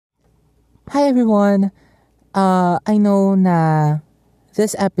Hi everyone! I know na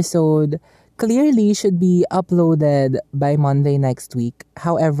this episode clearly should be uploaded by Monday next week.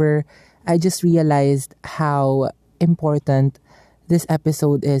 However, I just realized how important this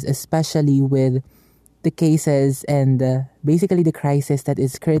episode is, especially with the cases and basically the crisis that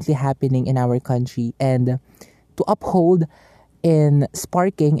is currently happening in our country. And to uphold in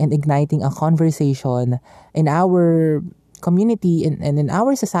sparking and igniting a conversation in our community and in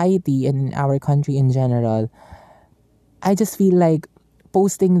our society and in our country in general, I just feel like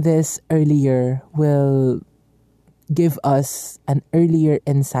posting this earlier will give us an earlier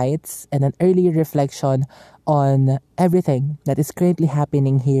insights and an earlier reflection on everything that is currently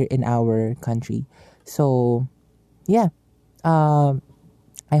happening here in our country. So, yeah.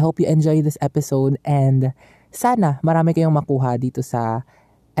 I hope you enjoy this episode and sana marami kayong makuha dito sa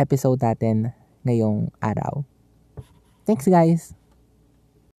episode natin ngayong araw. Thanks, guys!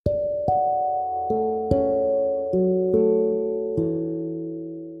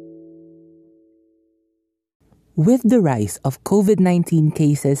 With the rise of COVID-19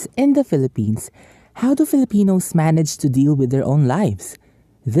 cases in the Philippines, how do Filipinos manage to deal with their own lives?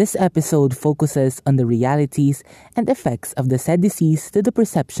 This episode focuses on the realities and effects of the said disease to the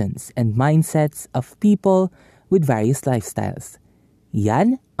perceptions and mindsets of people with various lifestyles.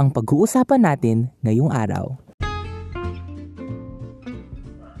 Yan ang pag-uusapan natin ngayong araw.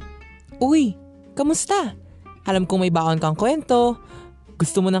 Uy, kamusta? Alam kong may baon kang kwento.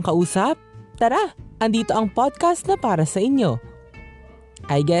 Gusto mo ng kausap? Tara, andito ang podcast na para sa inyo.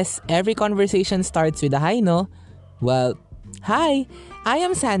 I guess every conversation starts with a hi, no? Well, hi! I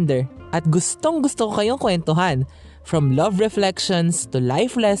am Sander at gustong-gusto ko kayong kwentuhan. From love reflections to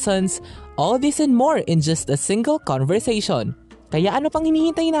life lessons, all this and more in just a single conversation. Kaya ano pang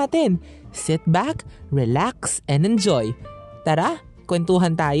hinihintay natin? Sit back, relax, and enjoy. Tara,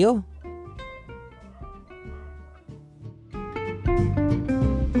 kwentuhan tayo.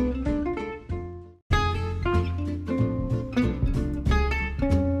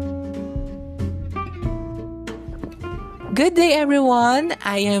 Good day everyone!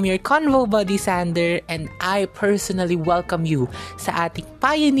 I am your convo buddy Sander and I personally welcome you sa ating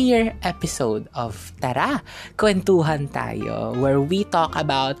pioneer episode of Tara, Kwentuhan Tayo, where we talk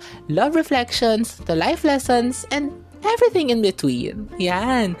about love reflections, the life lessons, and everything in between.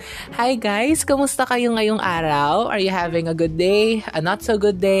 Yan! Hi guys! Kamusta kayo ngayong araw? Are you having a good day? A not so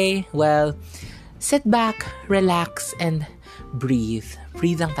good day? Well, sit back, relax, and breathe.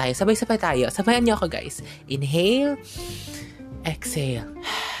 Breathe lang tayo. Sabay-sabay tayo. Sabayan niyo ako guys. Inhale. Exhale.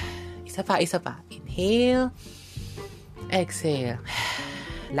 Isa pa. Inhale. Exhale.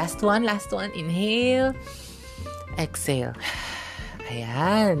 Last one. Inhale. Exhale.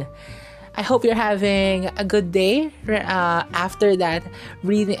 Ayan. I hope you're having a good day. After that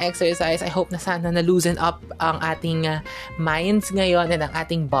breathing exercise, I hope na sana na-loosen up ang ating minds ngayon and ang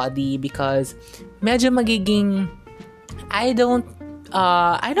ating body because medyo magiging I don't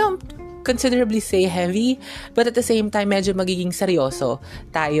considerably say heavy, but at the same time, medyo magiging seryoso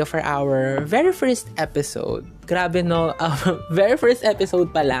tayo for our very first episode. Grabe no, very first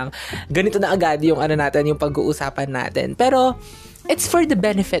episode pa lang, ganito na agad yung yung pag-uusapan natin. Pero, it's for the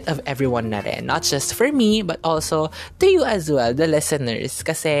benefit of everyone na rin. Not just for me, but also to you as well, the listeners.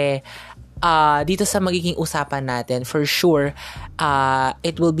 Kasi, dito sa magiging usapan natin, for sure,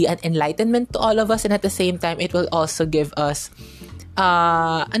 it will be an enlightenment to all of us and at the same time, it will also give us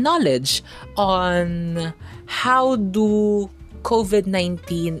a knowledge on how do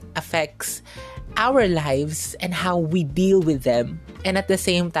COVID-19 affects our lives and how we deal with them. And at the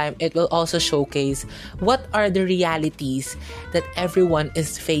same time, it will also showcase what are the realities that everyone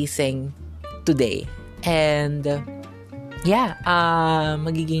is facing today. And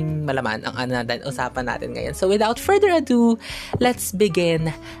magiging malaman ang usapan natin ngayon. So without further ado, let's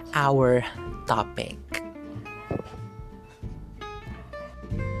begin our topic.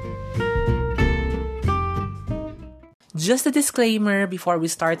 Just a disclaimer before we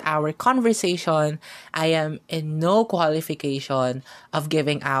start our conversation, I am in no qualification of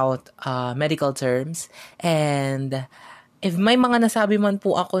giving out medical terms, and if may mga nasabi man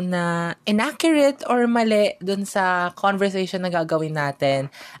po ako na inaccurate or mali dun sa conversation na gagawin natin,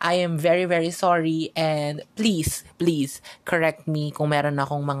 I am very, very sorry and please correct me kung meron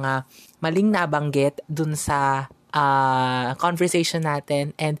akong mga maling nabanggit dun sa conversation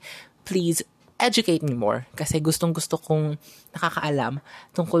natin, and please educate me more kasi gustong-gusto kong nakakaalam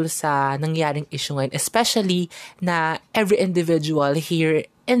tungkol sa nangyaring issue ngayon, especially na every individual here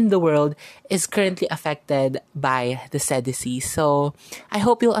in the world is currently affected by the said disease. So I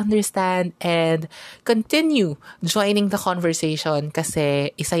hope you'll understand and continue joining the conversation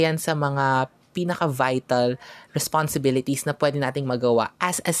kasi isa yan sa mga pinaka-vital responsibilities na pwede nating magawa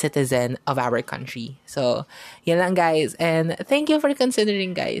as a citizen of our country. So, yan lang guys. And thank you for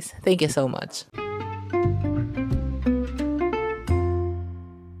considering, guys. Thank you so much.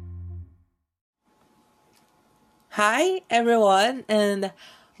 Hi everyone and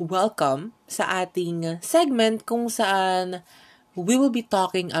welcome sa ating segment kung saan we will be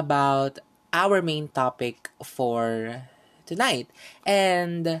talking about our main topic for tonight.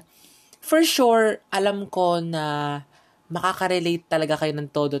 And for sure, alam ko na makaka-relate talaga kayo ng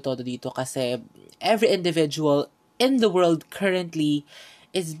todo-todo dito kasi every individual in the world currently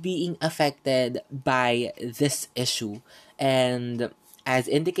is being affected by this issue. And as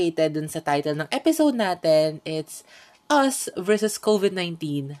indicated dun sa title ng episode natin, it's Us versus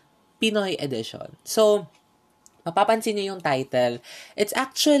COVID-19 Pinoy Edition. So, mapapansin niyo yung title. It's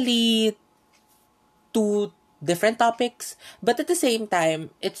actually two different topics, but at the same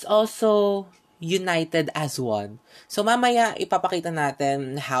time, it's also united as one. So, mamaya, ipapakita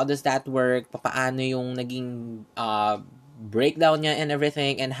natin how does that work, paano yung naging breakdown niya and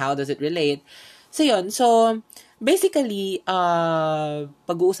everything, and how does it relate. So, yun. So, basically,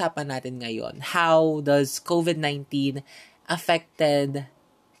 pag-uusapan natin ngayon, how does COVID-19 affected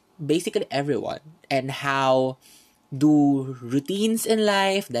basically everyone, and how do routines in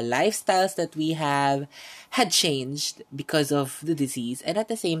life, the lifestyles that we have, had changed because of the disease. And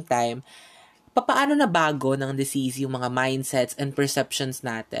at the same time, paano na bago ng disease yung mga mindsets and perceptions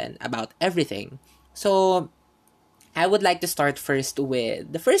natin about everything. So, I would like to start first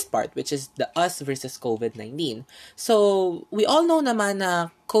with the first part, which is the us versus COVID-19. So, we all know naman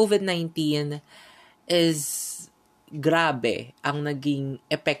na COVID-19 is grabe ang naging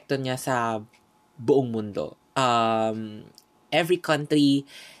epekto niya sa buong mundo. Every country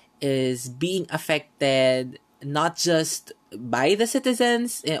is being affected not just by the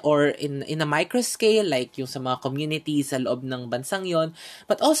citizens or in a micro scale like yung sa mga communities sa loob ng bansang yon,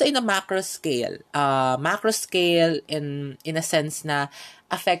 but also in a macro scale in a sense na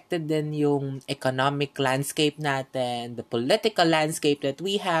affected din yung economic landscape natin, the political landscape that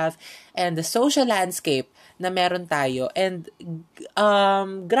we have, and the social landscape na meron tayo. And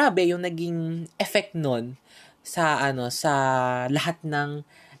grabe yung naging effect nun sa lahat ng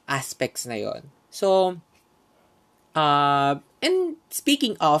aspects na yon. So, and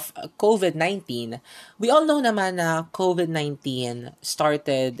speaking of COVID-19, we all know naman na COVID-19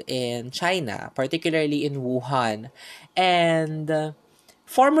 started in China, particularly in Wuhan, and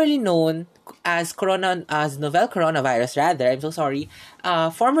formerly known as novel coronavirus,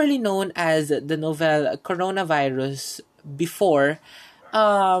 formerly known as the novel coronavirus before.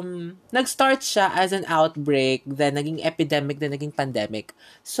 Nag-start siya as an outbreak, then naging epidemic, then naging pandemic.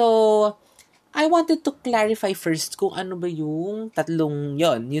 So, I wanted to clarify first kung ano ba yung tatlong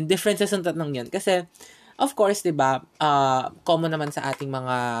yon, yung differences ng tatlong yon. Kasi, of course, di ba, common naman sa ating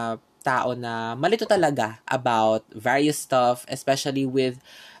mga tao na malito talaga about various stuff, especially with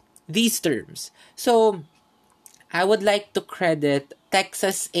these terms. So, I would like to credit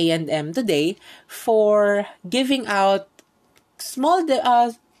Texas A&M today for giving out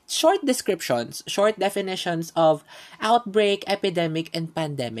short descriptions, short definitions of outbreak, epidemic, and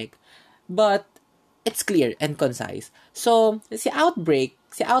pandemic. But it's clear and concise. So, si outbreak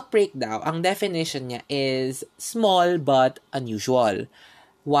daw, ang definition niya is small but unusual.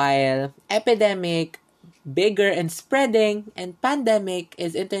 While epidemic, bigger and spreading, and pandemic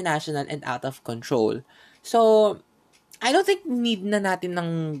is international and out of control. So, I don't think need na natin ng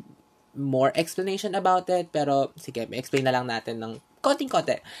more explanation about it, pero sige, explain na lang natin ng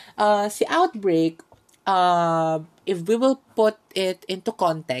konting-konti. Si outbreak, if we will put it into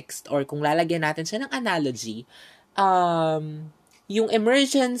context or kung lalagyan natin siya ng analogy, yung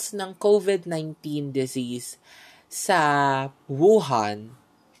emergence ng COVID-19 disease sa Wuhan,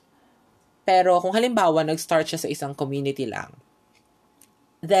 pero kung halimbawa nag-start siya sa isang community lang,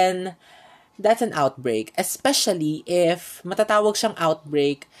 then that's an outbreak, especially if matatawag siyang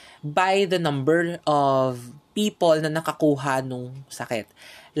outbreak by the number of people na nakakuha nung sakit.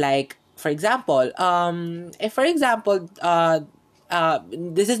 Like, for example,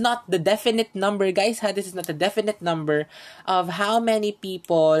 this is not the definite number, guys. This is not the definite number of how many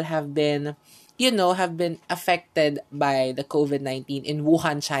people have been affected by the COVID-19 in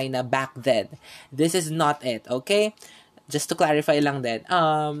Wuhan, China back then. This is not it, okay? Just to clarify lang din.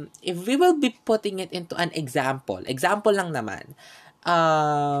 If we will be putting it into an example lang naman.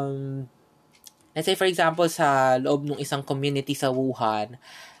 Let's say, for example, sa loob ng isang community sa Wuhan,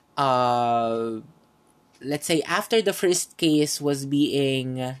 uh, let's say after the first case was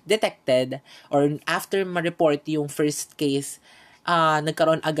being detected or after ma-report yung first case,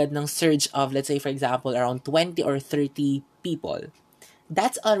 nagkaroon agad ng surge of, let's say, for example, around 20 or 30 people.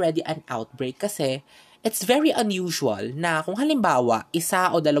 That's already an outbreak kasi it's very unusual na kung halimbawa, isa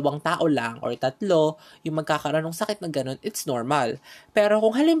o dalawang tao lang or tatlo yung magkakaroon ng sakit na ganun, it's normal. Pero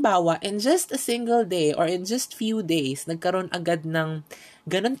kung halimbawa, in just a single day or in just few days, nagkaroon agad ng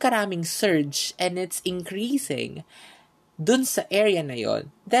ganun karaming surge and it's increasing dun sa area na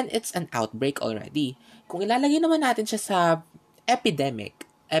yon, then it's an outbreak already. Kung ilalagay naman natin siya sa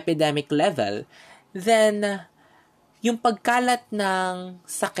epidemic level, then yung pagkalat ng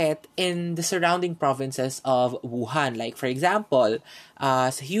sakit in the surrounding provinces of Wuhan. Like, for example,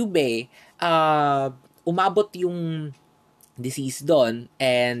 sa Hubei, umabot yung disease doon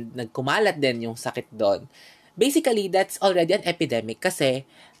and nagkumalat din yung sakit doon. Basically, that's already an epidemic kasi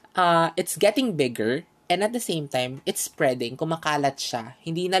it's getting bigger and at the same time, it's spreading, kumakalat siya.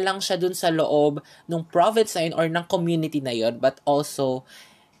 Hindi na lang siya dun sa loob ng province na yun or ng community na yun, but also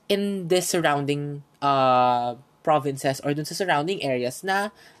in the surrounding provinces or dun sa surrounding areas na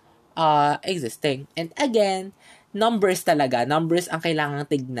existing. And again, numbers talaga. Numbers ang kailangang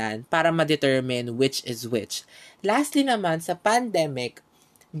tignan para ma-determine which is which. Lastly naman, sa pandemic,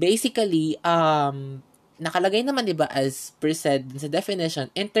 basically, nakalagay naman, di ba, as per said sa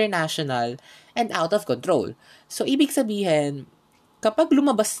definition, international and out of control. So, ibig sabihin, kapag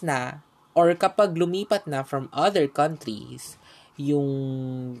lumabas na or kapag lumipat na from other countries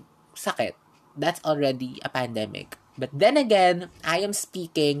yung sakit, that's already a pandemic. But then again, I am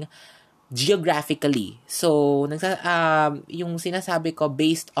speaking geographically. So, yung sinasabi ko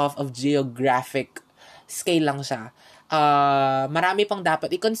based off of geographic scale lang siya. Marami pang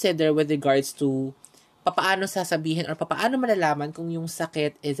dapat i-consider with regards to papaano sasabihin or papaano malalaman kung yung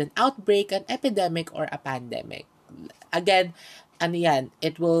sakit is an outbreak, an epidemic, or a pandemic. Again,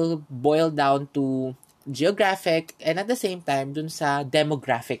 it will boil down to geographic and at the same time dun sa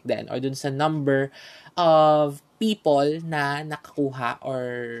demographic din or dun sa number of people na nakakuha or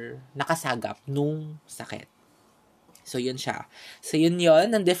nakasagap nung sakit. So, yun siya. So, yun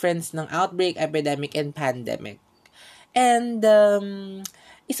ang difference ng outbreak, epidemic, and pandemic. And,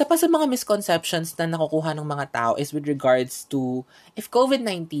 isa pa sa mga misconceptions na nakukuha ng mga tao is with regards to if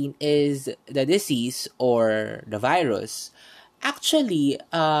COVID-19 is the disease or the virus. Actually,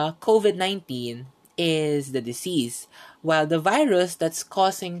 COVID-19 is the disease, while the virus that's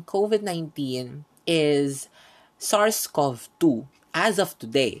causing COVID-19 is SARS-CoV-2 as of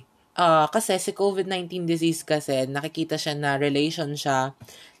today. Kasi si COVID-19 disease kasi nakikita siya na relation siya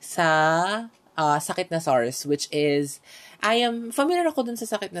sa sakit na SARS, which is, I am familiar ako dun sa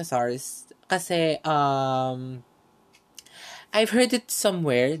sakit na SARS kasi I've heard it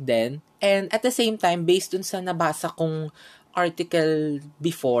somewhere then, and at the same time, based dun sa nabasa kong article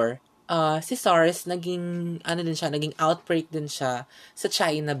before, si SARS, naging outbreak din siya sa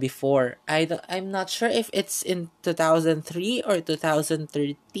China before. I'm not sure if it's in 2003 or 2013.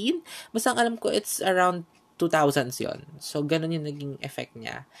 Basta alam ko, it's around 2000s yon. So, ganun yung naging effect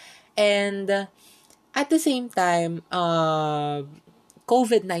niya. And, at the same time,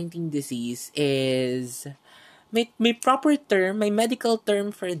 COVID-19 disease is may proper term, may medical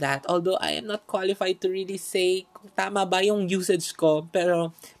term for that. Although I am not qualified to really say kung tama ba yung usage ko.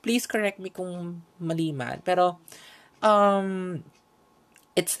 Pero please correct me kung mali man. Pero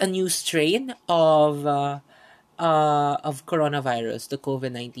it's a new strain of coronavirus, the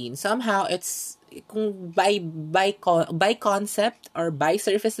COVID-19. Somehow it's kung by concept or by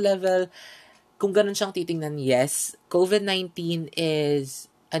surface level, kung ganun siyang titingnan, yes, COVID-19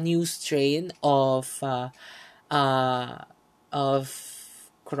 is a new strain of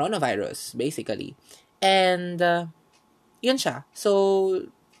coronavirus, basically. And, yun siya.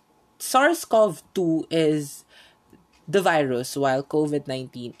 So, SARS-CoV-2 is the virus while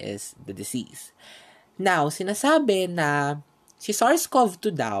COVID-19 is the disease. Now, sinasabi na si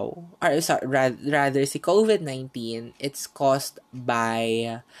SARS-CoV-2 daw, or rather si COVID-19, it's caused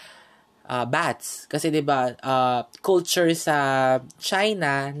by bats. Kasi 'di ba, culture sa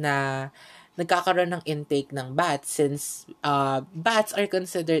China na nagkakaroon ng intake ng bats since bats are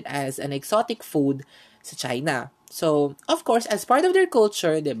considered as an exotic food sa China. So, of course, as part of their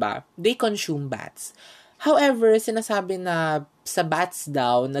culture, 'di ba, they consume bats. However, sinasabi na sa bats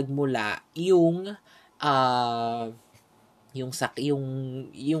daw nagmula yung sakit,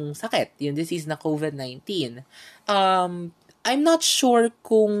 yung disease na COVID-19. I'm not sure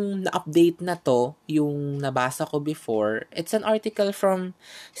kung na-update na to, yung nabasa ko before. It's an article from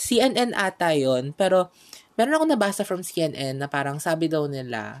CNN ata yun. Pero, meron akong nabasa from CNN na parang sabi daw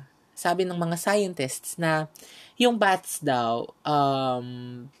nila, sabi ng mga scientists na yung bats daw,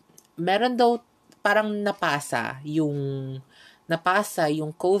 meron daw parang napasa yung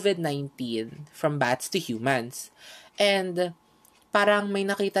COVID-19 from bats to humans. And parang may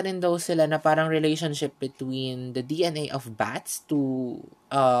nakita rin daw sila na parang relationship between the DNA of bats to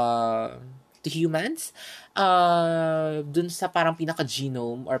humans, dun sa parang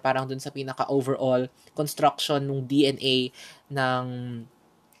pinaka-genome or parang dun sa pinaka-overall construction ng DNA ng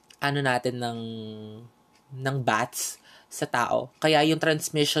ano natin ng bats sa tao. Kaya yung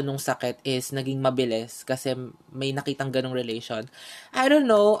transmission ng sakit is naging mabilis kasi may nakitang ganong relation. I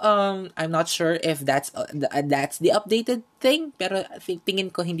don't know, I'm not sure if that's the updated thing, pero tingin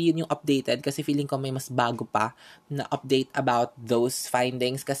ko hindi yun yung updated kasi feeling ko may mas bago pa na update about those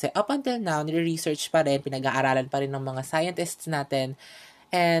findings kasi up until now, nire-research pa rin, pinag-aaralan pa rin ng mga scientists natin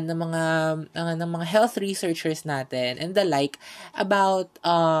and ng mga health researchers natin and the like about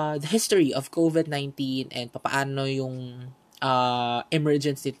the history of COVID-19 and paano yung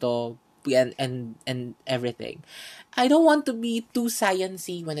emergence nito and everything. I don't want to be too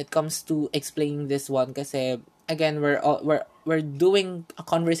sciencey when it comes to explaining this one kasi again we're doing a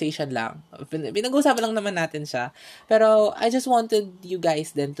conversation lang. Pinag-uusapan lang naman natin siya. Pero I just wanted you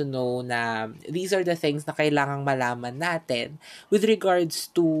guys then to know na these are the things na kailangang malaman natin with regards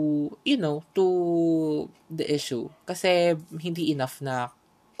to, to the issue. Kasi hindi enough na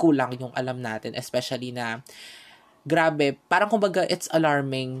kulang yung alam natin, especially na grabe, parang kumbaga it's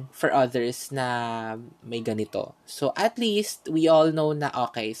alarming for others na may ganito. So at least we all know na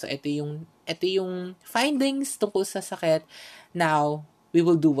okay, so ito yung findings tungkol sa sakit. Now, we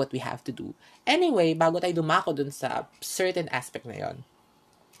will do what we have to do. Anyway, bago tayo dumako dun sa certain aspect na yon,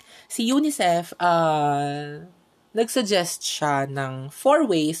 si UNICEF, nagsuggest siya ng 4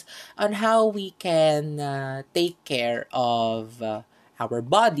 ways on how we can take care of our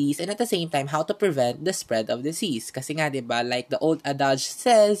bodies and at the same time how to prevent the spread of disease. Kasi nga, 'di ba, like the old adage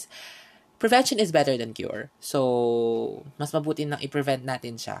says, prevention is better than cure. So, mas mabuti nang i-prevent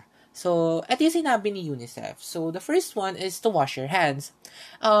natin siya. So, ito yung sinabi ni UNICEF. So, the first one is to wash your hands.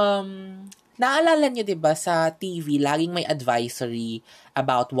 Naalala niyo 'di ba sa TV, laging may advisory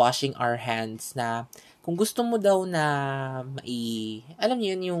about washing our hands na kung gusto mo daw na alam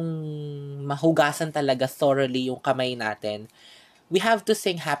niyo yun, yung mahugasan talaga thoroughly yung kamay natin, we have to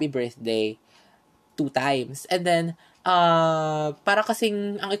sing happy birthday 2 times. And then, para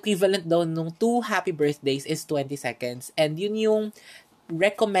kasing ang equivalent daw nung 2 happy birthdays is 20 seconds. And yun yung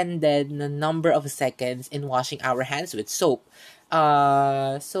recommended na number of seconds in washing our hands with soap.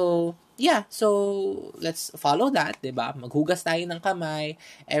 So, let's follow that, 'di ba? Maghugas tayo ng kamay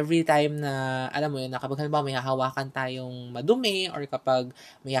every time na, alam mo yun, na kapag halimbawa may hahawakan tayong madumi or kapag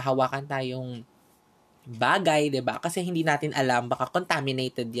may hahawakan tayong bagay, 'di ba? Kasi hindi natin alam, baka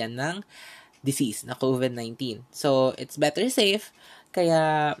contaminated 'yan ng disease na COVID-19. So, it's better safe.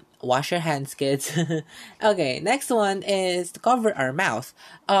 Kaya, wash your hands, kids. Okay, next one is to cover our mouth.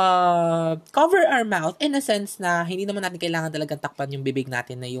 Cover our mouth in a sense na hindi naman natin kailangan talagang takpan yung bibig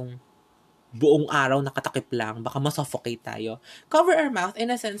natin na yung buong araw nakatakip lang. Baka masuffocate tayo. Cover our mouth in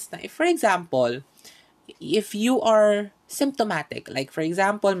a sense na, if for example, if you are symptomatic, like for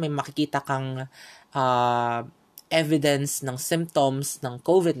example, may makikita kang evidence ng symptoms ng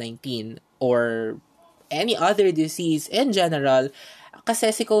COVID-19 or any other disease in general,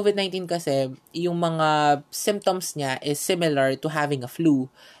 kasi si COVID-19 kasi, yung mga symptoms niya is similar to having a flu.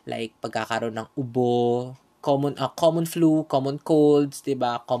 Like, pagkakaroon ng ubo, common flu, common colds, 'di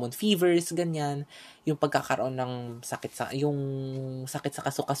ba? Common fevers, ganyan. Yung pagkakaroon ng sakit sa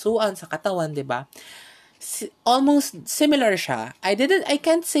kasukasuan, sa katawan, 'di ba? Almost similar siya. I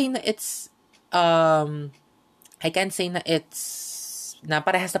can't say na it's na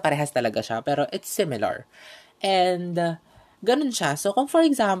parehas talaga siya, pero it's similar. And ganun siya. So, kung for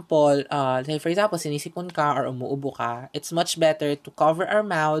example, sinisipon ka or umuubo ka, it's much better to cover our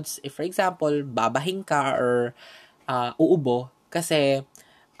mouths. If for example, babahing ka or uubo. Kasi,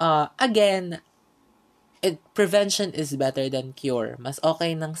 again, prevention is better than cure. Mas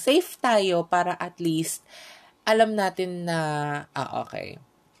okay nang safe tayo para at least alam natin na, okay,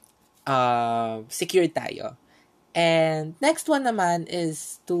 secure tayo. And next one naman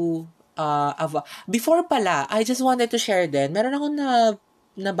is to before pala, I just wanted to share din. Meron akong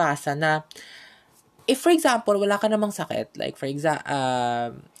nabasa na if for example, wala ka namang sakit, like for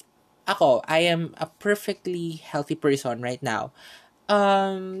example, ako, I am a perfectly healthy person right now.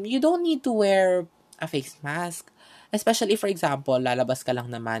 You don't need to wear a face mask. Especially, for example, lalabas ka lang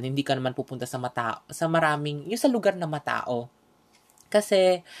naman, hindi ka naman pupunta sa maraming, yung sa lugar na matao.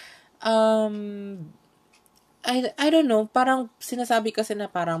 Kasi, I don't know, parang sinasabi kasi na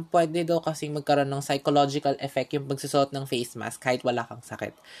parang pwede daw kasing magkaroon ng psychological effect yung pagsusuot ng face mask kahit wala kang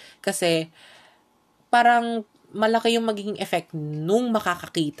sakit. Kasi, parang malaki yung magiging effect nung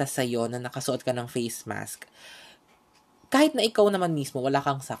makakakita sa'yo na nakasuot ka ng face mask. Kahit na ikaw naman mismo, wala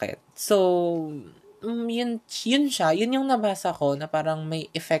kang sakit. So, yun siya. Yun yung nabasa ko na parang may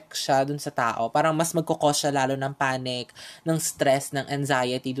effect siya dun sa tao. Parang mas magkukos siya lalo ng panic, ng stress, ng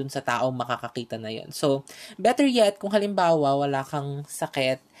anxiety dun sa tao makakakita na yun. So, better yet, kung halimbawa wala kang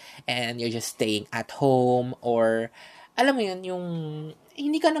sakit and you're just staying at home or alam mo yun, yung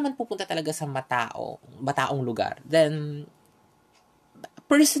hindi ka naman pupunta talaga sa mataong lugar. Then,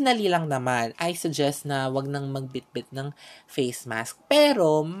 personally lang naman, I suggest na wag nang magbitbit ng face mask.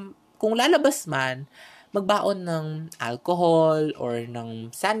 Pero, kung lalabas man, magbaon ng alcohol or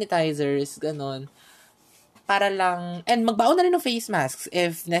ng sanitizers, ganon. Para lang, and magbaon na rin ng face masks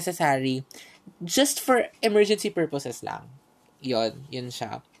if necessary. Just for emergency purposes lang. Yun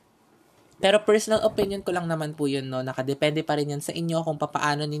siya. Pero personal opinion ko lang naman po yun, no? Nakadepende pa rin yan sa inyo kung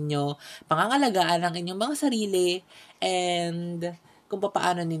papaano ninyo pangangalagaan ang inyong mga sarili and kung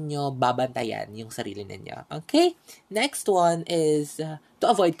papaano ninyo babantayan yung sarili ninyo. Okay? Next one is to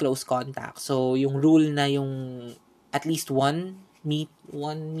avoid close contact. So, yung rule na yung at least 1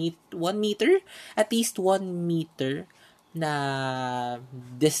 meter? At least 1 meter na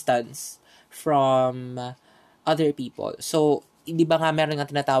distance from other people. So, di ba nga meron nga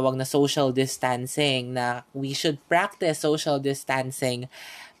tinatawag na social distancing na we should practice social distancing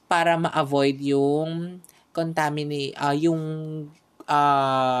para ma-avoid yung yung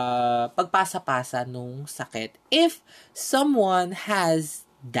pagpasa-pasa nung sakit if someone has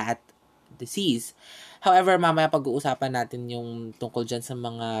that disease. However, mamaya pag-uusapan natin yung tungkol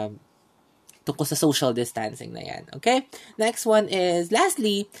sa social distancing na yan. Okay? Next one is,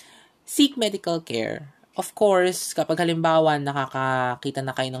 lastly, seek medical care. Of course, kapag halimbawa nakakakita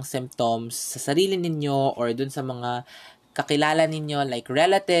na kayo ng symptoms sa sarili ninyo or dun sa mga kakilala ninyo like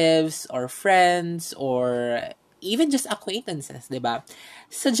relatives or friends or even just acquaintances, 'di ba?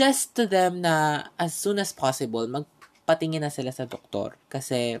 Suggest to them na as soon as possible magpatingin na sila sa doktor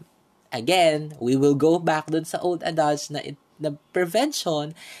kasi again, we will go back dun sa old adage na the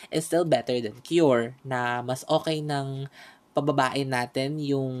prevention is still better than cure, na mas okay nang pababain natin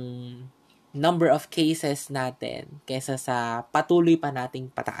yung number of cases natin kaysa sa patuloy pa nating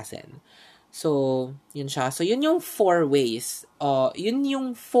pataasin. So, yun siya. So, yun yung 4 ways. Yun yung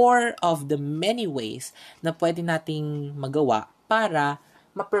 4 of the many ways na pwede nating magawa para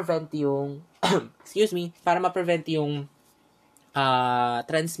ma-prevent yung para ma-prevent yung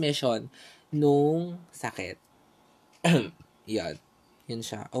transmission nung sakit. Yan. Yun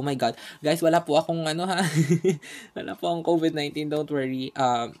siya. Oh my God. Guys, wala po akong wala po akong COVID-19. Don't worry.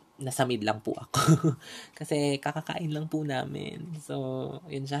 Nasa mid lang po ako. Kasi kakakain lang po namin. So,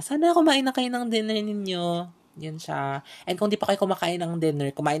 yun siya. Sana kumain na kayo ng dinner ninyo. Yun siya. And kung di pa kayo kumakain ng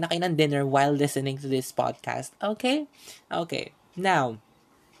dinner, kumain na kayo ng dinner while listening to this podcast. Okay? Okay. Now,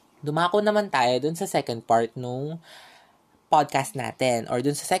 dumako naman tayo dun sa second part nung podcast natin or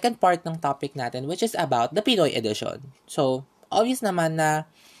dun sa second part ng topic natin which is about the Pinoy edition. So, obvious naman na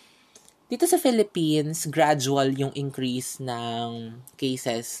dito sa Philippines, gradual yung increase ng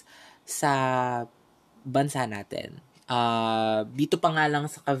cases sa bansa natin. Dito pa nga lang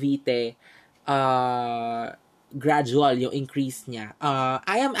sa Cavite, gradual yung increase niya.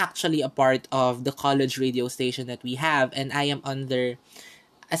 I am actually a part of the college radio station that we have and I am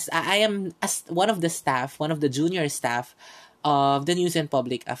as one of the staff, one of the junior staff of the News and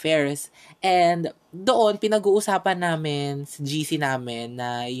Public Affairs. And doon, pinag-uusapan namin sa GC namin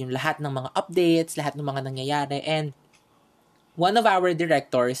na yung lahat ng mga updates, lahat ng mga nangyayari. And one of our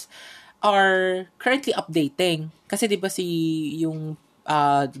directors are currently updating. Kasi di ba yung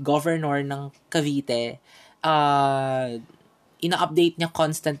governor ng Cavite, ina-update niya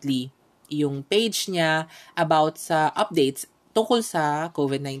constantly yung page niya about sa updates tungkol sa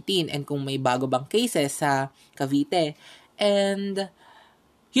COVID-19 and kung may bago bang cases sa Cavite. And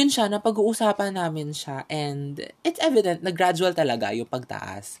yun siya, napag-uusapan namin siya and it's evident na gradual talaga yung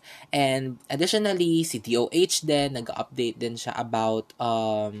pagtaas. And additionally, si DOH din, nag-update din siya about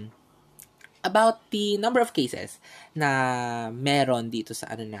the number of cases na meron dito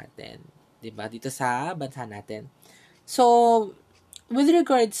sa natin. Diba? Dito sa bansa natin. So, with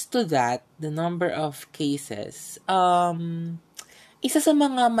regards to that, the number of cases, isa sa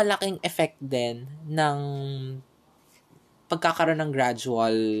mga malaking effect din ng pagkakaroon ng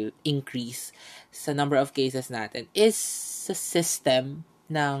gradual increase sa number of cases natin is sa system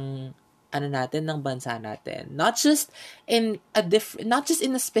ng ng bansa natin. Not just in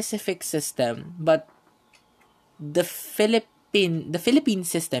a specific system, but the Philippine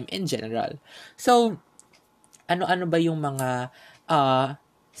system in general. So, ano-ano ba yung mga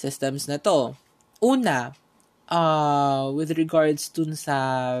systems na to? Una, with regards dun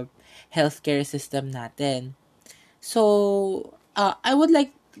sa healthcare system natin. So, I would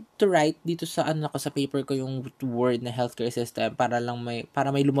like to write dito sa sa paper ko yung word na healthcare system para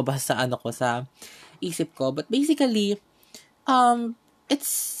may lumabas sa sa isip ko. But basically,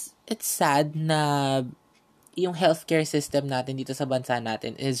 it's sad na yung healthcare system natin dito sa bansa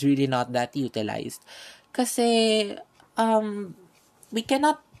natin is really not that utilized. Kasi we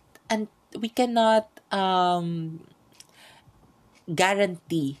cannot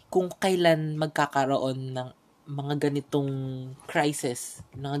guarantee kung kailan magkakaroon ng mga ganitong crisis,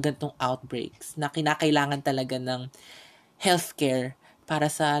 mga ganitong outbreaks na kinakailangan talaga ng healthcare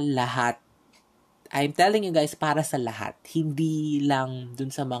para sa lahat. I'm telling you guys, para sa lahat. Hindi lang dun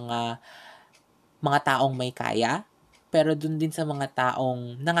sa mga taong may kaya, pero dun din sa mga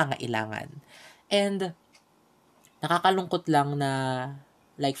taong nangangailangan. And nakakalungkot lang na,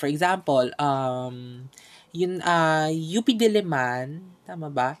 like for example, UP Diliman,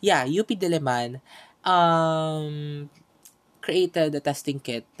 tama ba? Yeah, UP Diliman created a testing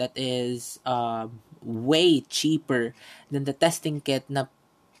kit that is way cheaper than the testing kit na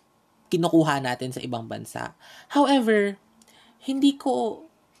kinukuha natin sa ibang bansa. However, hindi ko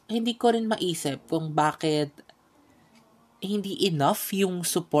rin maisip kung bakit hindi enough yung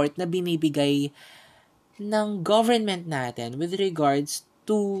support na binibigay ng government natin with regards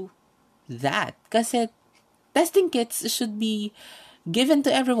to that. Kasi testing kits should be given to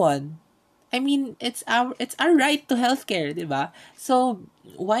everyone. I mean, it's our right to healthcare, di ba? So,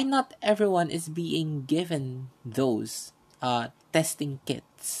 why not everyone is being given those testing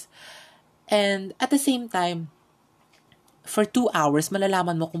kits? And at the same time, for 2 hours,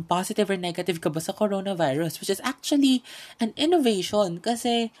 malalaman mo kung positive or negative ka ba sa coronavirus, which is actually an innovation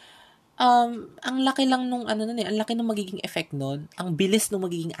kasi ang laki lang nung ang laki nung magiging effect nun, ang bilis nung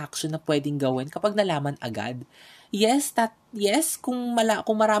magiging action na pwedeng gawin kapag nalaman agad. Yes, kung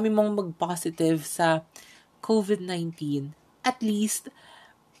marami mong mag-positive sa COVID-19, at least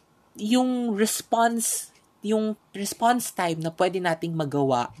yung response time na pwede nating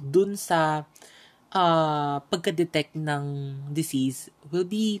magawa dun sa pagka-detect ng disease will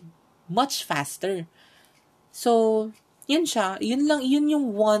be much faster. So, yun siya. Yun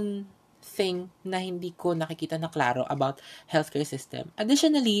yung one thing na hindi ko nakikita na klaro about healthcare system.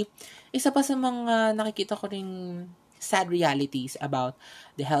 Additionally, isa pa sa mga nakikita ko ring sad realities about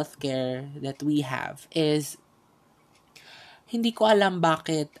the healthcare that we have is hindi ko alam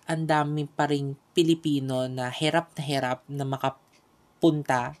bakit ang dami pa ring Pilipino na hirap na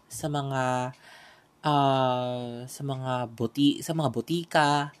makapunta sa mga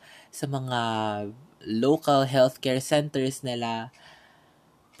butika, sa mga local healthcare centers nila.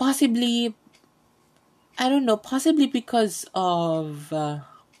 Possibly, I don't know, possibly because of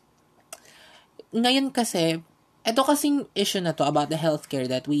ngayon kasi, ito kasing issue na to about the healthcare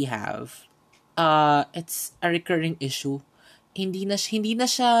that we have, it's a recurring issue. Hindi na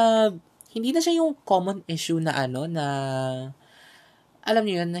siya yung common issue na na alam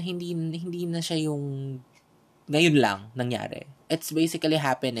niyo yun, na hindi na siya yung ngayon lang nangyari. It's basically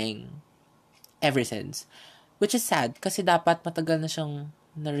happening ever since. Which is sad kasi dapat matagal na siyang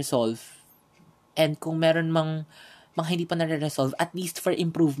na-resolve. And kung meron mga hindi pa na-resolve, at least for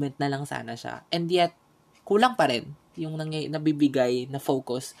improvement na lang sana siya. And yet, kulang pa rin yung nabibigay na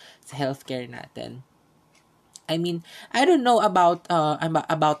focus sa healthcare natin. I mean, I don't know about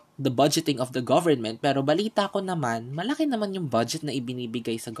the budgeting of the government, pero balita ko naman, malaki naman yung budget na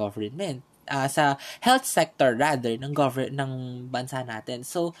ibinibigay sa government, sa health sector rather ng bansa natin.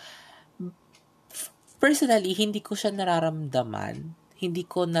 So, personally, hindi ko nararamdaman,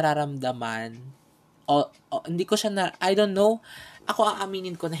 I don't know, ako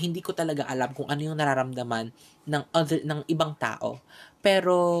aaminin ko na hindi ko talaga alam kung ano yung nararamdaman ng ibang tao.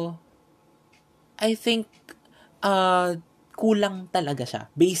 Pero, I think, kulang talaga siya.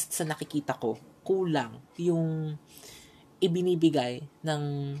 Based sa nakikita ko, kulang yung ibinibigay ng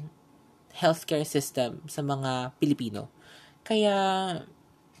healthcare system sa mga Pilipino. Kaya,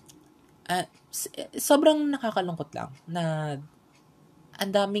 sobrang nakakalungkot lang na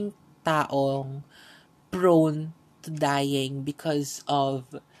ang daming taong prone to dying because of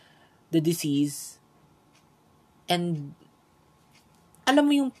the disease. And alam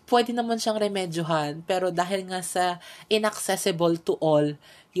mo yung pwede naman siyang remedyohan, pero dahil nga sa inaccessible to all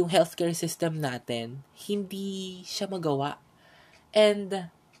yung healthcare system natin, hindi siya magawa. And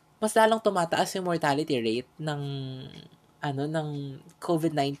mas lalong tumataas yung mortality rate ng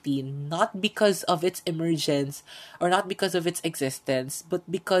COVID-19, not because of its emergence or not because of its existence, but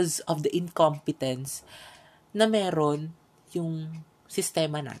because of the incompetence na meron yung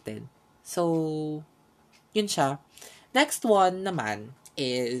sistema natin. So, yun siya. Next one naman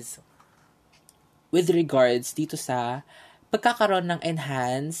is with regards dito sa pagkakaroon ng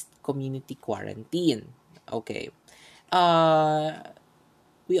enhanced community quarantine. Okay.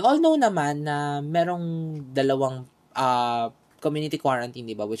 We all know naman na merong dalawang community quarantine,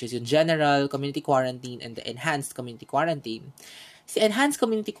 di ba? Which is yung general community quarantine and the enhanced community quarantine. Si enhanced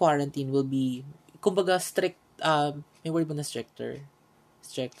community quarantine will be, kumbaga, strict, may word ba na stricter?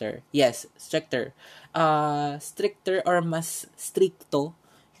 Stricter. Yes, stricter. Stricter or mas stricto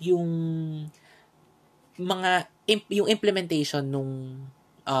yung yung implementation nung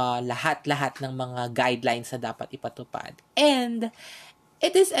lahat-lahat ng mga guidelines na dapat ipatupad. And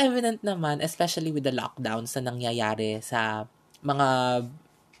it is evident naman, especially with the lockdowns na nangyayari sa mga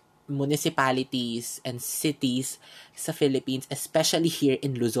municipalities and cities sa Philippines, especially here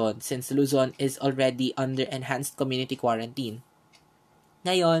in Luzon, since Luzon is already under enhanced community quarantine.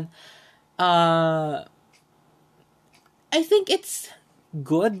 Ngayon, I think it's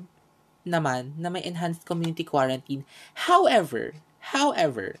good naman na may enhanced community quarantine. However,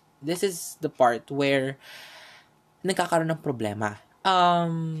 this is the part where nagkakaroon ng problema.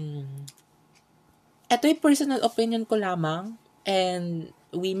 Ito yung personal opinion ko lamang, and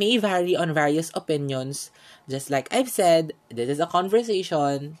we may vary on various opinions. Just like I've said, this is a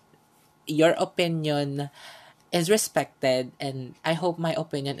conversation. Your opinion is respected, and I hope my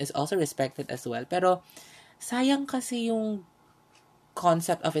opinion is also respected as well. Pero, sayang kasi yung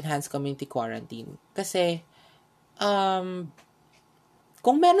concept of enhanced community quarantine. Kasi,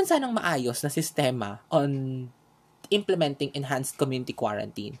 kung meron sanang maayos na sistema on implementing enhanced community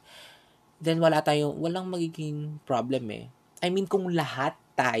quarantine, then walang magiging problem eh. I mean, kung lahat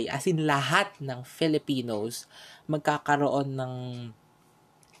as in lahat ng Filipinos, magkakaroon ng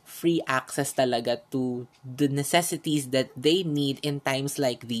free access talaga to the necessities that they need in times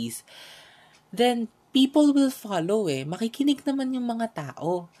like these, then people will follow eh. Makikinig naman yung mga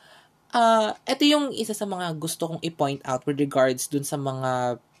tao. Ito yung isa sa mga gusto kong i-point out with regards dun sa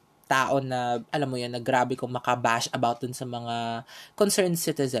mga tao na, alam mo yan, na grabe kong makabash about dun sa mga concerned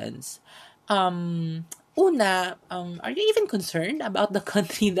citizens. Una, are you even concerned about the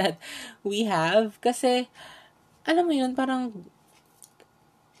country that we have? Kasi, alam mo yun, parang,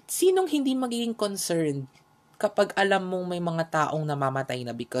 sinong hindi magiging concerned kapag alam mong may mga taong namamatay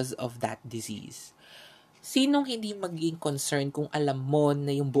na because of that disease? Sinong hindi magiging concerned kung alam mo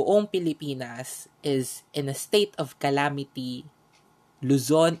na yung buong Pilipinas is in a state of calamity?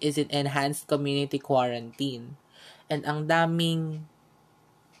 Luzon is in enhanced community quarantine. And ang daming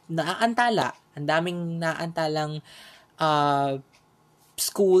naaantalang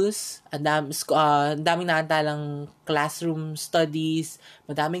schools, ang daming naaantalang classroom studies,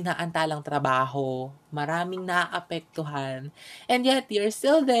 madaming naaantalang trabaho, maraming naaapektuhan, and yet you're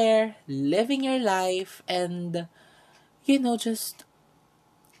still there, living your life, and, just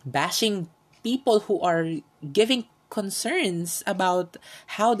bashing people who are giving concerns about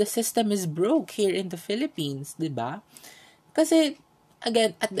how the system is broke here in the Philippines, diba? Kasi,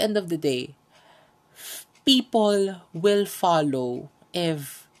 again, at the end of the day, people will follow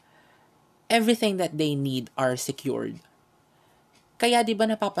if everything that they need are secured. Kaya di ba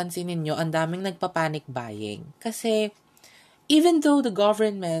napapansin ninyo, ang daming nagpa-panic buying? Kasi even though the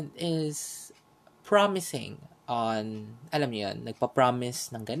government is promising on, alam niyo yun,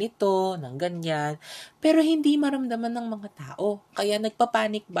 nagpa-promise ng ganito, ng ganyan, pero hindi maramdaman ng mga tao. Kaya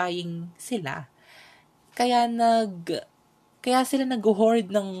nagpa-panic buying sila. Kaya sila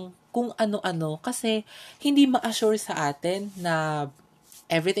nag-hoard ng kung ano-ano kasi hindi ma-assure sa atin na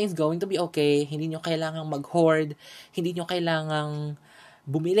everything's going to be okay. Hindi nyo kailangang mag-hoard. Hindi nyo kailangang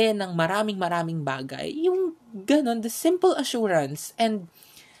bumili ng maraming bagay. Yung ganon, the simple assurance and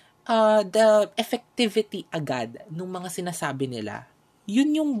the effectivity agad ng mga sinasabi nila.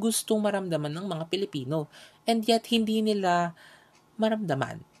 Yun yung gustong maramdaman ng mga Pilipino. And yet, hindi nila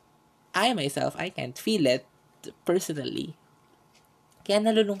maramdaman. I myself, I can't feel it personally. Kaya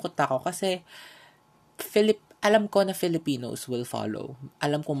nalulungkot ako kasi alam ko na Filipinos will follow.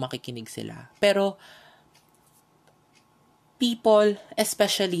 Alam kong makikinig sila. Pero people,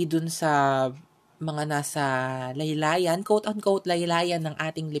 especially dun sa mga nasa laylayan, quote-unquote laylayan ng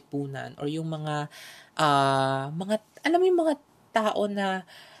ating lipunan, or yung mga alam mo yung mga tao na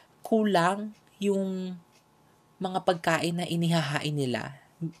kulang yung mga pagkain na inihahain nila.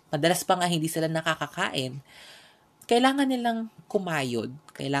 Madalas pa nga hindi sila nakakakain. Kailangan nilang kumayod,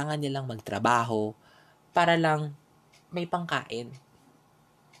 kailangan nilang magtrabaho para lang may pangkain.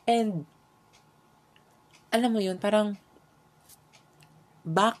 And alam mo yun, parang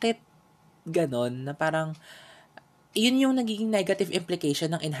bakit ganon na parang yun yung nagiging negative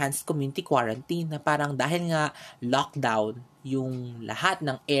implication ng enhanced community quarantine na parang dahil nga lockdown yung lahat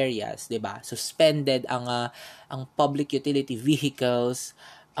ng areas, 'di ba? Suspended ang public utility vehicles,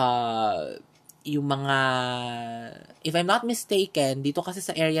 yung mga, if I'm not mistaken, dito kasi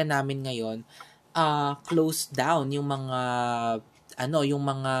sa area namin ngayon, closed down yung mga yung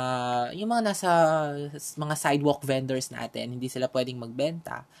mga nasa mga sidewalk vendors natin, hindi sila pwedeng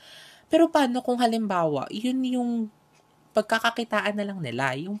magbenta. Pero paano kung halimbawa, yun yung pagkakakitaan na lang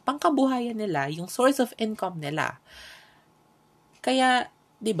nila, yung pangkabuhayan nila, yung source of income nila. Kaya,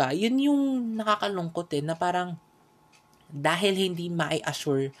 'di ba, yun yung nakakalungkot na parang dahil hindi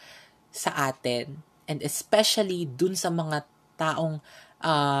ma-assure sa atin and especially dun sa mga taong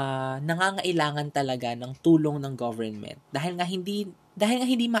nangangailangan talaga ng tulong ng government. Dahil nga hindi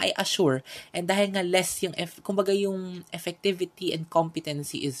ma-assure and dahil nga less yung kumbaga yung effectivity and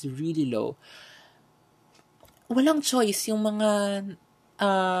competency is really low. Walang choice yung mga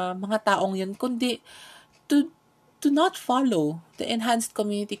taong yun kundi to not follow the enhanced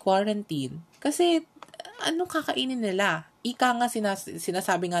community quarantine. Kasi anong kakainin nila? Ika nga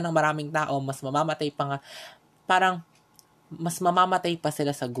sinasabi nga ng maraming tao, mas mamamatay pa nga, parang mas mamamatay pa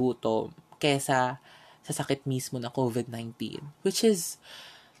sila sa gutom kesa sa sakit mismo na COVID-19. Which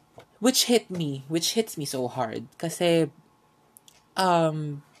hits me so hard. Kasi,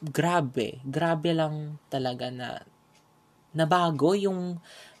 grabe lang talaga na nabago yung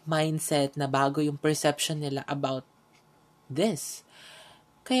mindset, nabago yung perception nila about this.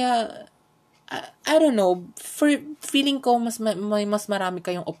 Kaya, I don't know, feeling ko mas marami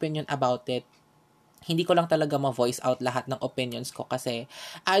kayong opinion about it. Hindi ko lang talaga ma-voice out lahat ng opinions ko kasi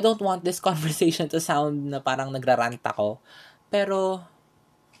I don't want this conversation to sound na parang nagrarant ako. Pero,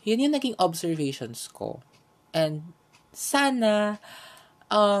 yun yung naging observations ko. And, sana,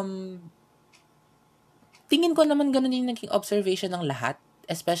 tingin ko naman ganun yung naging observation ng lahat,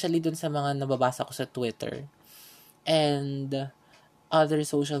 especially dun sa mga nababasa ko sa Twitter and other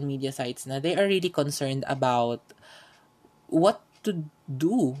social media sites na they are really concerned about what to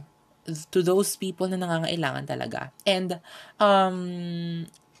do to those people na nangangailangan talaga. And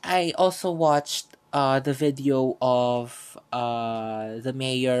I also watched the video of the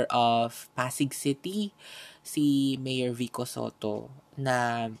mayor of Pasig City, si Mayor Vico Soto,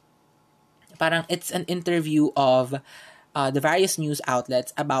 na parang it's an interview of the various news outlets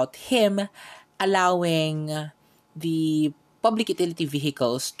about him allowing the public utility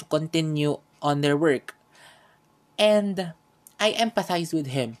vehicles to continue on their work. And I empathize with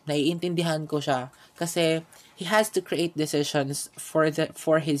him. Naiintindihan ko siya kasi he has to create decisions for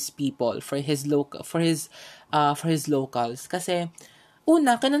his people, for his locals. Kasi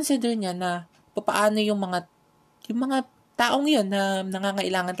una, kinonsider niya na paano yung mga taong yun na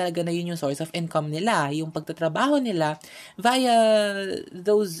nangangailangan talaga na yun yung source of income nila, yung pagtatrabaho nila via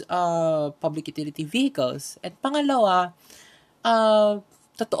those public utility vehicles. At pangalawa,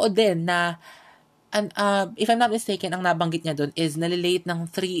 totoo din na if I'm not mistaken, ang nabanggit niya doon is nalilate ng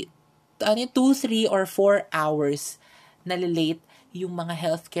 2, 3, or 4 hours nalilate yung mga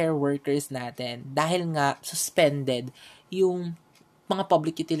healthcare workers natin dahil nga suspended yung mga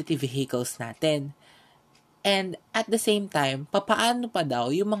public utility vehicles natin. And at the same time, papaano pa daw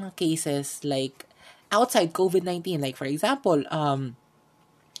yung mga cases like outside COVID-19, like for example,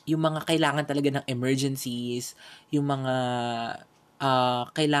 yung mga kailangan talaga ng emergencies, yung mga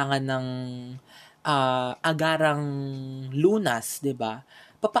kailangan ng agarang lunas, 'di ba?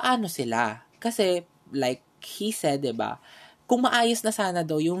 Papaano sila? Kasi like he said, 'di ba? Kung maayos na sana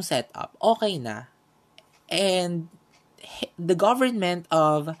daw yung setup, okay na. And the government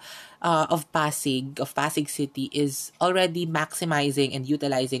of Pasig City is already maximizing and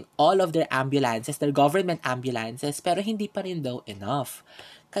utilizing all of their ambulances, their government ambulances, pero hindi pa rin daw enough.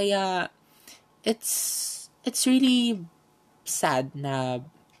 Kaya it's really sad na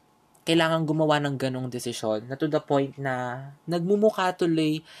kailangan gumawa ng ganong desisyon na to the point na nagmumukha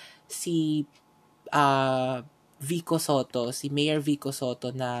tuloy si Vico Soto, si Mayor Vico Soto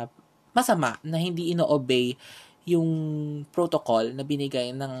na masama, na hindi ino-obey yung protocol na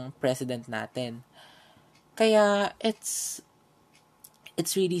binigay ng president natin. Kaya it's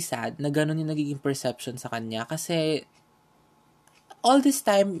really sad na ganon yung nagiging perception sa kanya kasi all this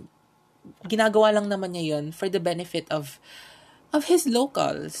time ginagawa lang naman niya yun for the benefit of of his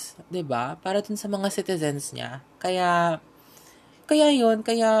locals, 'di ba? Para dun sa mga citizens niya. Kaya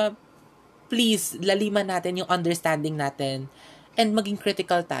please laliman natin yung understanding natin and maging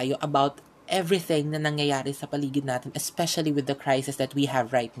critical tayo about everything na nangyayari sa paligid natin, especially with the crisis that we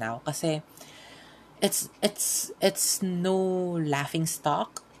have right now. Kasi it's no laughing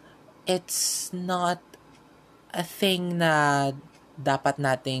stock. It's not a thing na dapat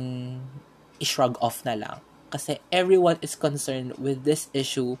nating i-shrug off na lang. Kasi everyone is concerned with this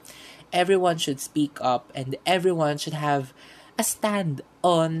issue. Everyone should speak up and everyone should have a stand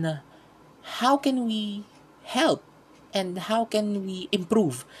on how can we help and how can we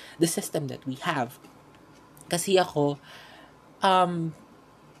improve the system that we have. Kasi ako,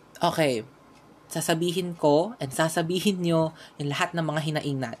 okay, sasabihin ko and sasabihin nyo yung lahat ng mga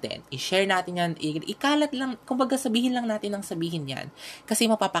hinaing natin. I-share natin yan, ikalat lang, kumbaga sabihin lang natin ang sabihin yan. Kasi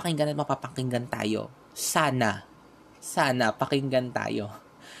mapapakinggan at mapapakinggan tayo. Sana pakinggan tayo.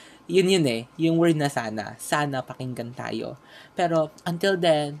 Yun yung word na sana. Sana pakinggan tayo. Pero until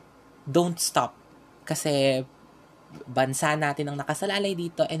then, don't stop. Kasi bansa natin ang nakasalalay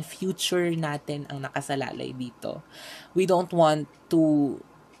dito and future natin ang nakasalalay dito. We don't want to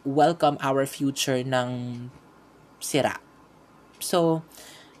welcome our future ng sira. So,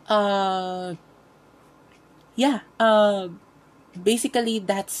 basically,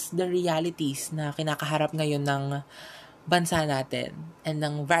 that's the realities na kinakaharap ngayon ng bansa natin and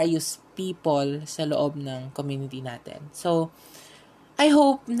ng various people sa loob ng community natin. So, I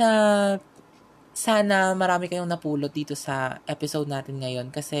hope na sana marami kayong napulot dito sa episode natin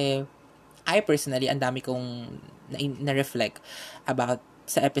ngayon kasi I personally, ang dami kong na-reflect about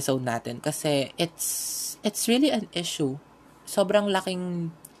sa episode natin kasi it's really an issue. Sobrang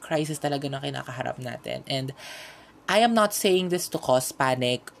laking crisis talaga na kinakaharap natin. And I am not saying this to cause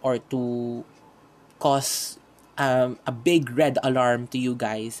panic or to cause a big red alarm to you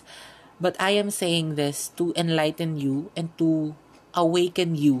guys. But I am saying this to enlighten you and to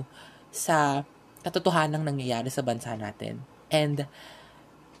awaken you sa katotohanang nangyayari sa bansa natin. And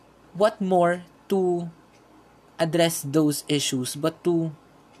what more to address those issues but to,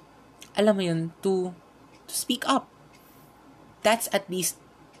 alam mo yun, to speak up. That's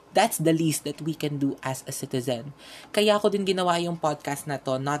the least that we can do as a citizen. Kaya ako din ginawa yung podcast na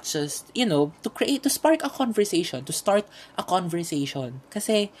to, not just, to spark a conversation, to start a conversation.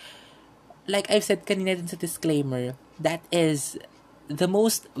 Kasi, like I've said kanina din sa disclaimer, that is the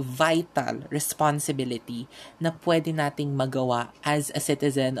most vital responsibility na pwede nating magawa as a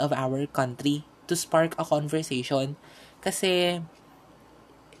citizen of our country, to spark a conversation. Kasi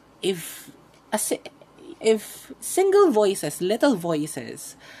if single voices, little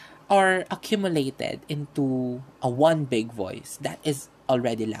voices are accumulated into a one big voice, that is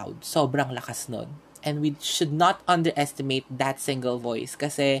already loud. Sobrang lakas nun. And we should not underestimate that single voice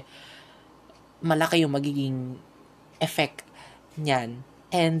kasi malaki yung magiging effect niyan.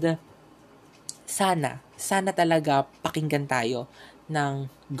 And sana talaga pakinggan tayo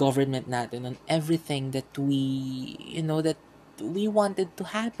ng government natin on everything that that we wanted to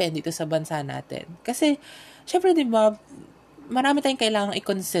happen dito sa bansa natin. Kasi, syempre, di ba, marami tayong kailangang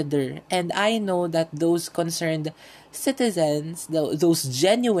i-consider. And I know that those concerned citizens, those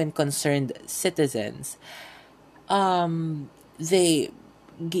genuine concerned citizens, they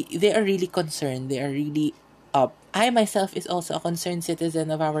are really concerned. They are really up. I myself is also a concerned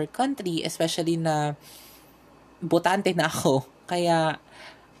citizen of our country, especially na botante na ako. Kaya,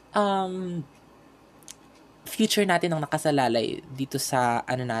 future natin ang nakasalalay dito sa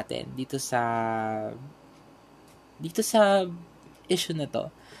dito sa issue na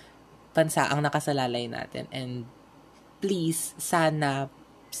to. Bansa ang nakasalalay natin. And please, sana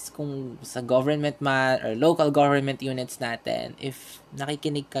kung sa government man or local government units natin, if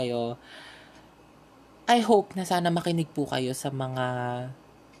nakikinig kayo, I hope na sana makinig po kayo sa mga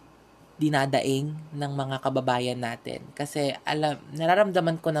dinadaing ng mga kababayan natin. Kasi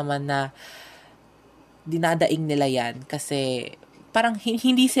nararamdaman ko naman na dinadaing nila yan kasi parang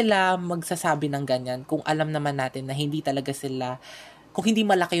hindi sila magsasabi ng ganyan kung alam naman natin na hindi talaga sila, kung hindi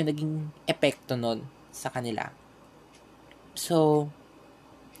malaki yung naging epekto nun sa kanila. So,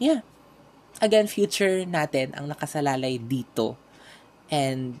 yeah. Again, future natin ang nakasalalay dito.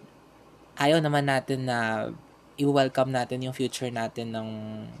 And ayaw naman natin na i-welcome natin yung future natin ng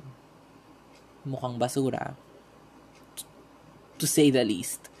mukhang basura. To say the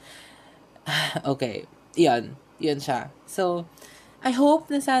least. Okay. Yun siya. So, I hope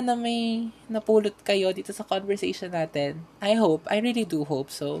na sana may napulot kayo dito sa conversation natin. I really do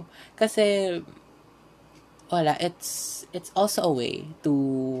hope so. Kasi, wala, it's also a way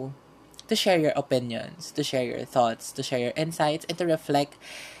to to share your opinions, to share your thoughts, to share your insights, and to reflect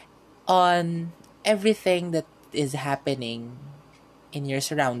on everything that is happening in your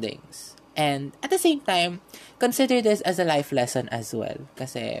surroundings. And at the same time, consider this as a life lesson as well.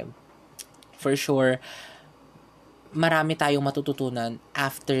 Kasi, for sure, marami tayong matututunan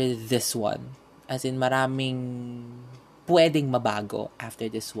after this one. As in, maraming pwedeng mabago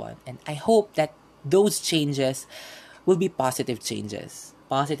after this one. And I hope that those changes will be positive changes.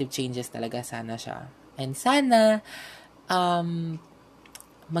 Positive changes talaga sana siya. And sana,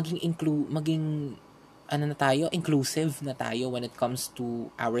 inclusive na tayo when it comes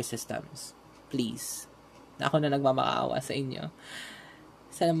to our systems. Please. Ako na nagmamakaawa sa inyo.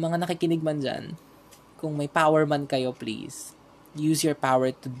 Sa mga nakikinig man dyan, kung may power man kayo, please, use your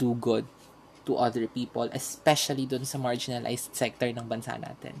power to do good to other people, especially dun sa marginalized sector ng bansa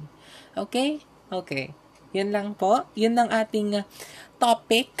natin. Okay? Okay. Yun lang po. Yun lang ating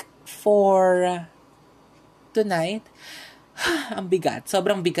topic for tonight. Ang bigat.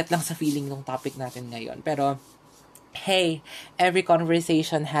 Sobrang bigat lang sa feeling ng topic natin ngayon. Pero, hey, every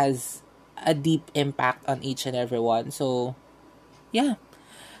conversation has a deep impact on each and every one. So, yeah.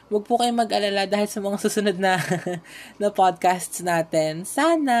 Huwag po kayong mag-alala dahil sa mga susunod na, na podcasts natin.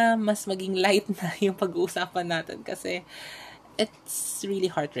 Sana mas maging light na yung pag-uusapan natin kasi it's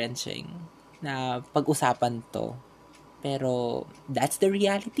really heart-wrenching na pag-usapan to. Pero that's the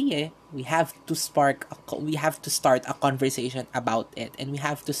reality We have to start a conversation about it, and we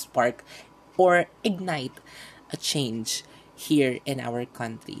have to spark or ignite a change here in our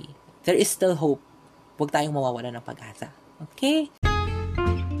country. There is still hope. Huwag tayong mawawala ng pag-asa. Okay?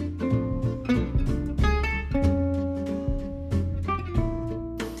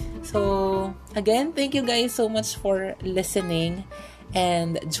 So, again, thank you guys so much for listening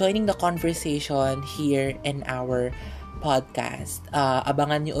and joining the conversation here in our podcast.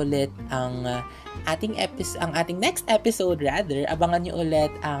 Abangan nyo ulit ang ating next episode rather. Abangan nyo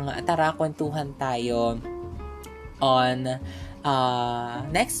ulit ang Tara Kwentuhan Tayo on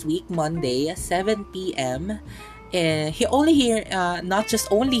next week, Monday, 7 p.m. Not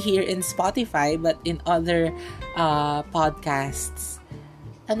just only here in Spotify, but in other podcasts.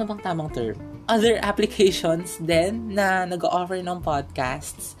 Ano bang tamang term? Other applications din na nag-offer ng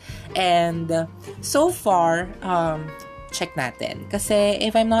podcasts. And so far, check natin. Kasi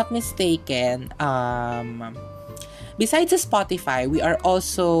if I'm not mistaken, besides sa Spotify, we are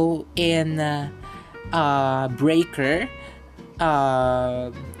also in Breaker.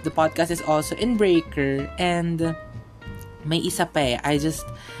 The podcast is also in Breaker, and may isa pa I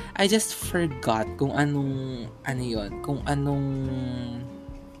just forgot kung anong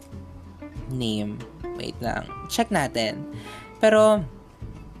name. Wait lang. Check natin. Pero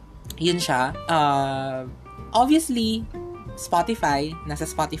yun siya. Obviously, Spotify. Nasa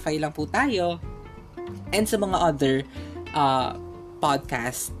Spotify lang po tayo. And sa mga other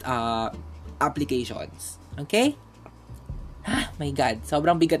podcast applications. Okay? My God.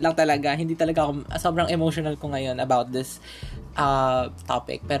 Sobrang bigat lang talaga. Hindi talaga ako, sobrang emotional ko ngayon about this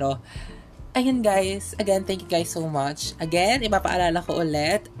topic. Pero, ayun guys. Again, thank you guys so much. Again, ipapaalala ko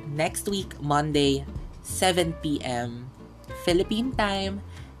ulit. Next week, Monday, 7 p.m. Philippine time.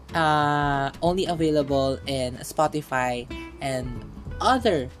 Only available in Spotify and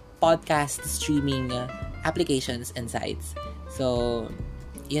other podcast streaming applications and sites. So,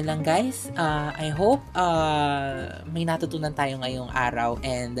 yun lang guys. I hope may natutunan tayo ngayong araw,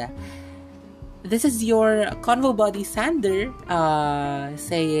 and this is your Convo Body Sander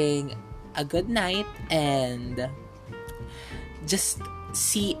saying a good night and just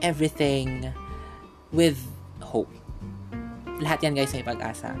see everything with hope. Lahat yan guys may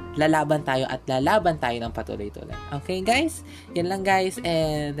pag-asa. Lalaban tayo at lalaban tayo ng patuloy-tuloy. Okay guys? Yan lang guys,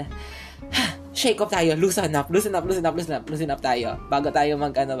 and shake off tayo. Loosen up tayo. Bago tayo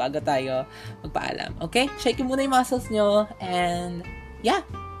magpaalam. Okay? Shake muna yung muscles nyo, and yeah,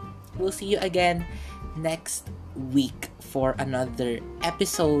 we'll see you again next week for another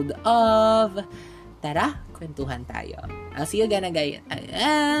episode of Tara Kwentuhan Tayo. I'll see you again guys.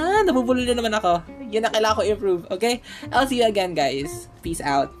 Nabubulol na naman ako. Yun na kailangan ko improve. Okay? I'll see you again guys. Peace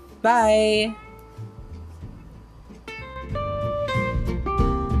out. Bye!